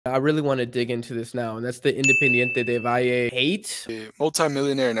I really want to dig into this now, and that's the Independiente Del Valle hate. A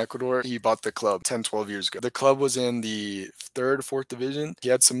multimillionaire in Ecuador, he bought the club 10, 12 years ago. The club was in the third or fourth division. He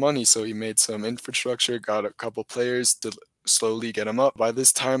had some money, so he made some infrastructure, got a couple players to slowly get him up. By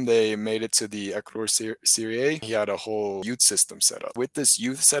this time, they made it to the Ecuador Serie A. He had a whole youth system set up. With this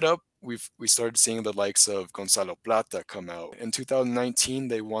youth setup, we started seeing the likes of Gonzalo Plata come out. In 2019,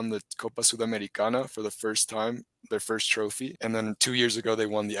 they won the Copa Sudamericana for the first time, their first trophy. And then 2 years ago, they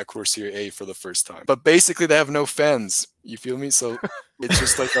won the Ecuador Serie A for the first time. But basically, they have no fans. You feel me? So it's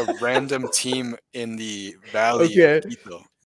just like a random team in the valley of Okay. Quito.